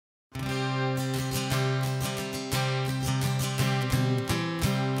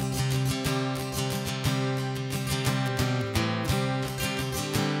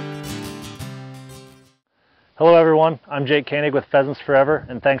Hello everyone, I'm Jake Koenig with Pheasants Forever,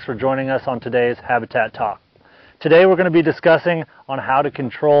 and thanks for joining us on today's Habitat Talk. Today we're going to be discussing on how to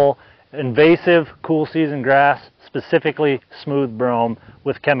control invasive cool season grass, specifically smooth brome,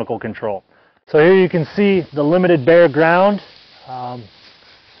 with chemical control. So here you can see the limited bare ground,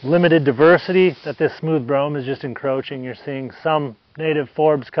 limited diversity that this smooth brome is just encroaching. You're seeing some native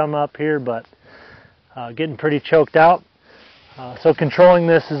forbs come up here, but getting pretty choked out. So controlling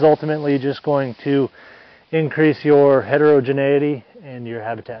this is ultimately just going to increase your heterogeneity and your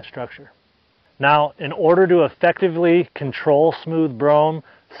habitat structure. Now, in order to effectively control smooth brome,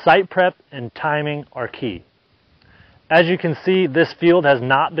 site prep and timing are key. As you can see, this field has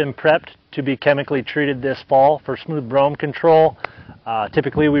not been prepped to be chemically treated this fall for smooth brome control.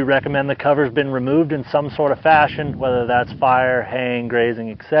 Typically we recommend the cover's been removed in some sort of fashion, whether that's fire, haying, grazing,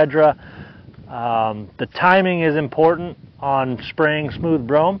 etc. The timing is important on spraying smooth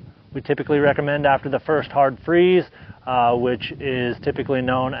brome. We typically recommend after the first hard freeze, which is typically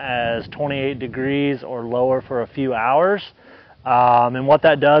known as 28 degrees or lower for a few hours. And what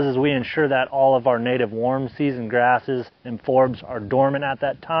that does is we ensure that all of our native warm season grasses and forbs are dormant at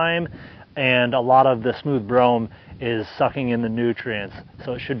that time, and a lot of the smooth brome is sucking in the nutrients,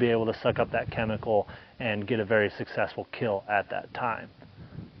 so it should be able to suck up that chemical and get a very successful kill at that time.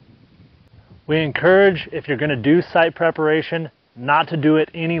 We encourage, if you're going to do site preparation, not to do it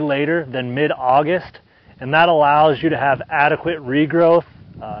any later than mid-August, and that allows you to have adequate regrowth.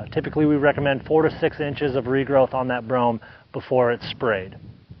 Typically we recommend 4 to 6 inches of regrowth on that brome before it's sprayed.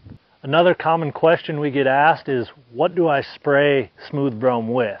 Another common question we get asked is, what do I spray smooth brome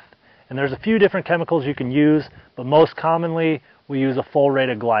with? And there's a few different chemicals you can use, but most commonly we use a full rate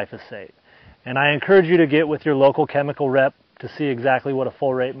of glyphosate. And I encourage you to get with your local chemical rep to see exactly what a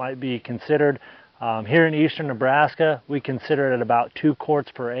full rate might be considered. Here in eastern Nebraska, we consider it at about 2 quarts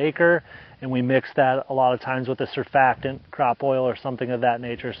per acre, and we mix that a lot of times with a surfactant, crop oil or something of that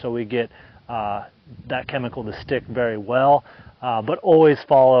nature, so we get that chemical to stick very well, but always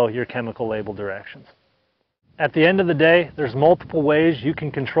follow your chemical label directions. At the end of the day, there's multiple ways you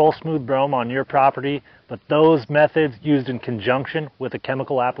can control smooth brome on your property, but those methods used in conjunction with a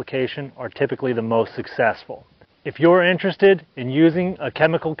chemical application are typically the most successful. If you're interested in using a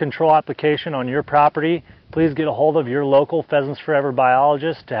chemical control application on your property, please get a hold of your local Pheasants Forever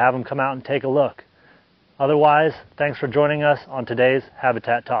biologist to have them come out and take a look. Otherwise, thanks for joining us on today's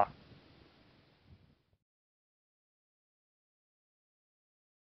Habitat Talk.